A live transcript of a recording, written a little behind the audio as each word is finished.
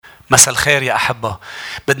مساء الخير يا أحبة.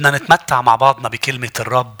 بدنا نتمتع مع بعضنا بكلمة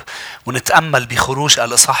الرب ونتأمل بخروج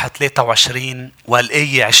الإصحاح 23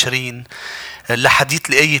 والآية 20 لحديث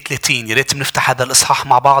الآية 30. يا ريت بنفتح هذا الإصحاح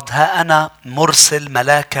مع بعض. ها أنا مرسل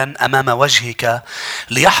ملاكا أمام وجهك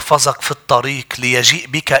ليحفظك في الطريق ليجيء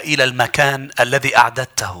بك إلى المكان الذي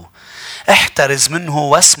أعددته. احترز منه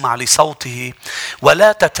واسمع لصوته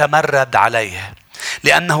ولا تتمرد عليه،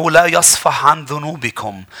 لأنه لا يصفح عن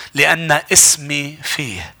ذنوبكم لأن اسمي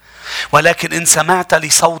فيه. ولكن إن سمعت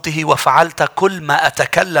لصوته وفعلت كل ما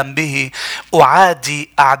أتكلم به أعادي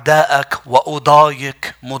أعداءك وأضايق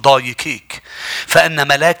مضايقيك. فإن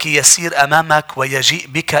ملاكي يسير أمامك ويجيء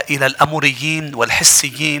بك إلى الأموريين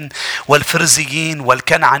والحسيين والفرزيين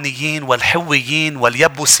والكنعانيين والحويين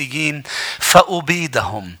واليبوسيين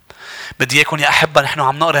فأبيدهم. بدي يكون يا أحبة نحن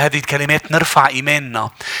عم نقرأ هذه الكلمات نرفع إيماننا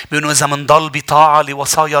بأنه إذا منضل بطاعة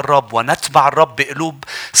لوصايا الرب ونتبع الرب بقلوب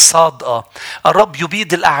صادقة، الرب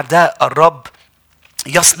يبيد الأعداء. الرب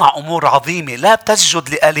يصنع أمور عظيمة. لا تسجد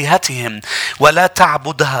لآلهتهم ولا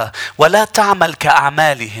تعبدها ولا تعمل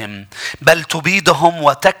كأعمالهم، بل تبيدهم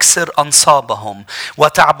وتكسر أنصابهم.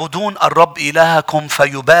 وتعبدون الرب إلهكم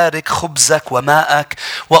فيبارك خبزك وماءك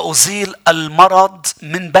وأزيل المرض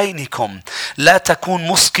من بينكم. لا تكون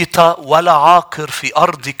مسقطة ولا عاقر في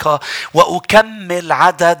أرضك وأكمل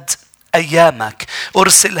عدد أيامك.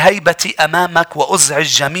 أرسل هيبتي أمامك وأزعج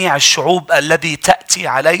جميع الشعوب الذي تأتي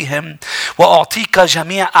عليهم وأعطيك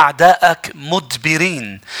جميع أعدائك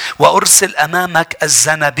مدبرين. وأرسل أمامك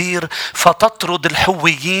الزنابير فتطرد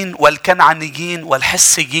الحويين والكنعانيين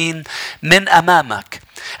والحسيين من أمامك.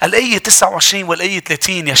 الآية 29 والآية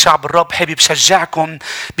 30 يا شعب الرب حبيب شجعكم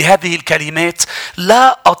بهذه الكلمات.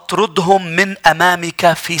 لا أطردهم من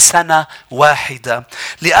أمامك في سنة واحدة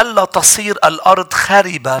لئلا تصير الأرض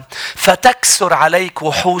خاربة فتكسر عليك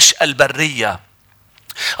وحوش البرية.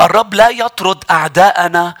 الرب لا يطرد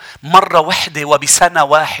أعداءنا مرة واحدة وبسنة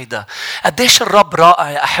واحدة. قديش الرب رائع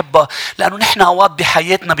يا أحبة، لأنه نحن أوقات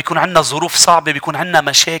بحياتنا بيكون عنا ظروف صعبة، بيكون عنا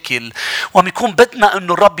مشاكل، وبيكون بدنا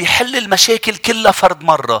أنه الرب يحل المشاكل كلها فرد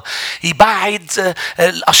مرة، يبعد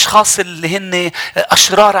الأشخاص اللي هن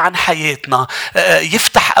أشرار عن حياتنا،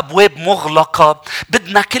 يفتح أبواب مغلقة.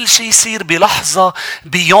 بدنا كل شيء يصير بلحظة،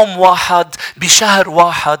 بيوم واحد، بشهر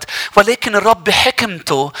واحد. ولكن الرب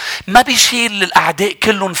بحكمته ما بيشيل الأعداء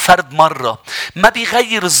كلهم فرد مرة، ما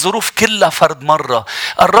بيغير الظروف كلها فرد مرة.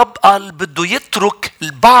 الرب قال بده يترك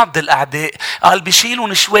بعض الأعداء، قال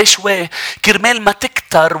بيشيلون شوي شوي كرمال ما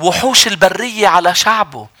تكتر وحوش البرية على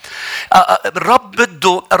شعبه.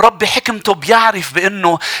 الرب بحكمته بيعرف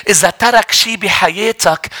بأنه إذا ترك شيء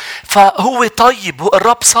بحياتك فهو طيب،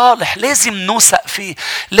 الرب صالح، لازم نوثق فيه،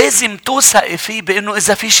 لازم توثق فيه بأنه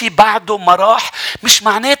إذا في شيء بعده ما راح مش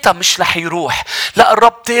معناتها مش رح يروح. لا،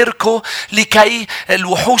 الرب تركه لكي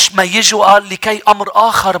الوحوش ما يجوا، قال لكي أمر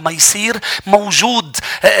آخر ما يصير موجود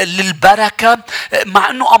للبركة، مع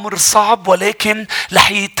أنه أمر صعب ولكن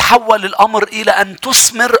رح يتحول الأمر إلى أن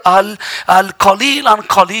تثمر. قال قليلا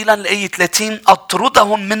قليلا الآية 30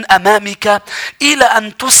 أطردهم من أمامك إلى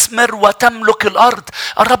أن تثمر وتملك الأرض.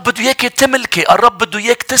 الرب بده إياك تملكي، الرب بده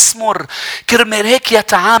إياك تثمر. كرمال هيك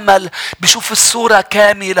يتعامل بشوف الصورة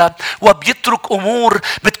كاملة وبيترك أمور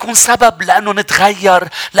بتكون سبب لأنه نتغير،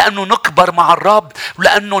 لأنه نكبر مع الرب،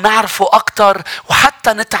 ولأنه نعرفه أكتر، وحتى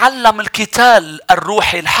نتعلم القتال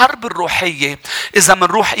الروحي، الحرب الروحية. إذا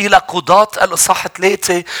منروح إلى قضاة الإصحاح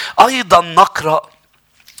 3 أيضا نقرأ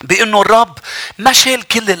بأنه الرب ما شال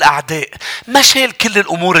كل الأعداء، ما شال كل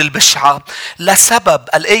الأمور البشعة لسبب.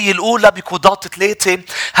 الآية الأولى بقضاة 3: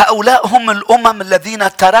 هؤلاء هم الأمم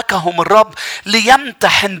الذين تركهم الرب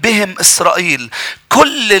ليمتحن بهم إسرائيل،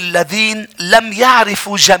 كل الذين لم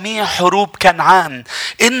يعرفوا جميع حروب كنعان،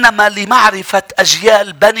 إنما لمعرفة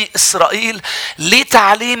أجيال بني إسرائيل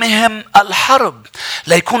لتعليمهم الحرب.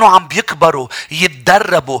 ليكونوا عم بيكبروا،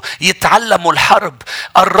 يتدربوا، يتعلموا الحرب.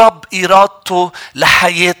 الرب إرادته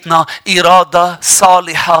لحياتنا إرادة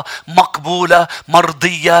صالحة مقبولة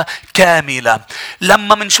مرضية كاملة.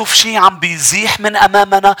 لما منشوف شيء عم بيزيح من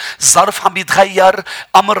أمامنا، ظرف عم بيتغير،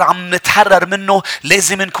 أمر عم نتحرر منه،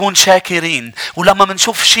 لازم نكون شاكرين. ولما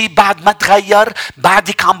منشوف شيء بعد ما تغير،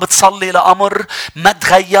 بعدك عم بتصلي لأمر ما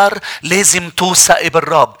تغير، لازم توثق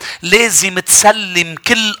بالرب، لازم تسلم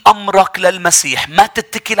كل أمرك للمسيح، ما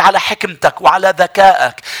تتكل على حكمتك وعلى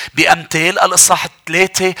ذكائك. بأمثال الإصحاح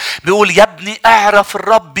 3 بيقول يا ابني اعرف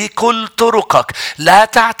الرب بكل طرقك، لا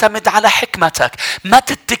تعتمد على حكمتك، ما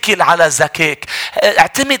تتكل على ذكائك،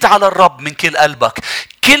 اعتمد على الرب من كل قلبك.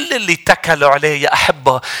 كل اللي اتكلوا عليه يا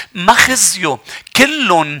أحبة ما خزيوا،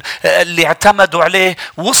 كلهم اللي اعتمدوا عليه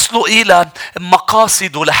وصلوا إلى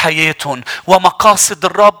مقاصده لحياتهم. ومقاصد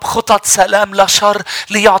الرب خطط سلام لا شر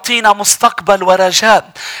ليعطينا مستقبل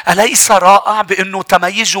ورجاء. أليس رائع بأنه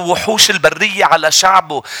تميزوا وحوش البرية على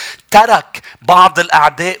شعبه؟ ترك بعض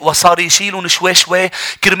الأعداء وصار يشيلون شوي شوي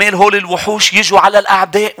كرمال هول الوحوش يجوا على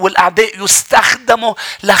الأعداء، والأعداء يستخدموا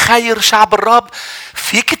لخير شعب الرب.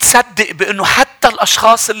 فيك تصدق بأنه حتى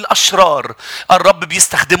الأشخاص الأشرار الرب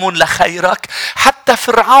بيستخدمون لخيرك؟ حتى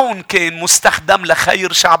فرعون كان مستخدم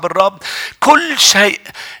لخير شعب الرب. كل شيء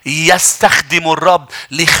يستخدم الرب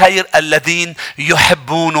لخير الذين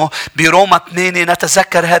يحبونه. بروما 2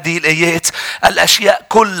 نتذكر هذه الآيات: الأشياء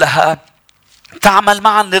كلها تعمل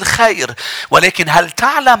معا للخير. ولكن هل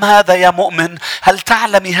تعلم هذا يا مؤمن؟ هل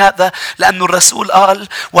تعلمي هذا؟ لأن الرسول قال: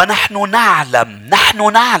 ونحن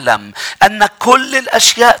نعلم أن كل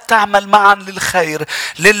الأشياء تعمل معا للخير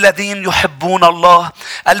للذين يحبون الله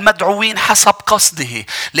المدعوين حسب قصده،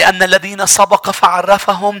 لأن الذين سبق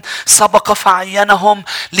فعرفهم سبق فعينهم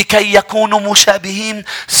لكي يكونوا مشابهين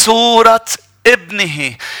صورة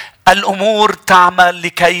ابنه. الأمور تعمل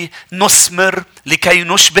لكي نثمر، لكي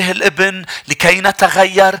نشبه الابن، لكي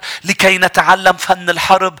نتغير، لكي نتعلم فن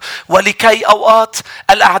الحرب، ولكي أوقات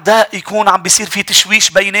الأعداء يكون عم بيصير في تشويش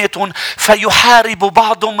بيناتهم فيحاربوا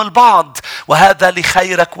بعضهم البعض، وهذا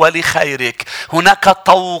لخيرك ولخيرك. هناك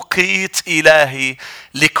توقيت إلهي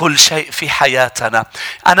لكل شيء في حياتنا.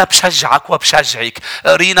 أنا بشجعك وبشجعك،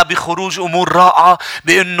 قرينا بخروج أمور رائعة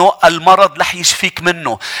بأنه المرض رح يشفيك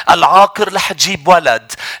منه، العاقر رح تجيب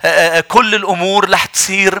ولد، كل الأمور رح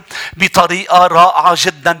تصير بطريقة رائعة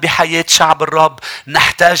جدا بحياة شعب الرب.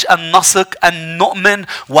 نحتاج أن نثق، أن نؤمن،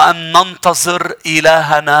 وأن ننتظر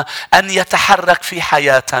إلهنا أن يتحرك في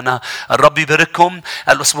حياتنا. الرب يبارككم.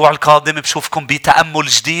 الأسبوع القادم بشوفكم بتأمل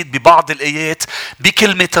جديد ببعض الآيات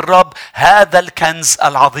بكلمة الرب، هذا الكنز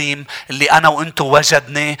العظيم اللي أنا وأنتم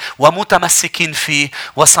وجدناه ومتمسكين فيه،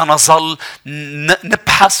 وسنظل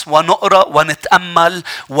نبحث ونقرأ ونتأمل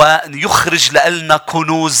ويخرج لنا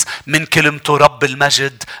كنوز من كلمته. رب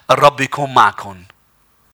المجد الرب يكون معكم.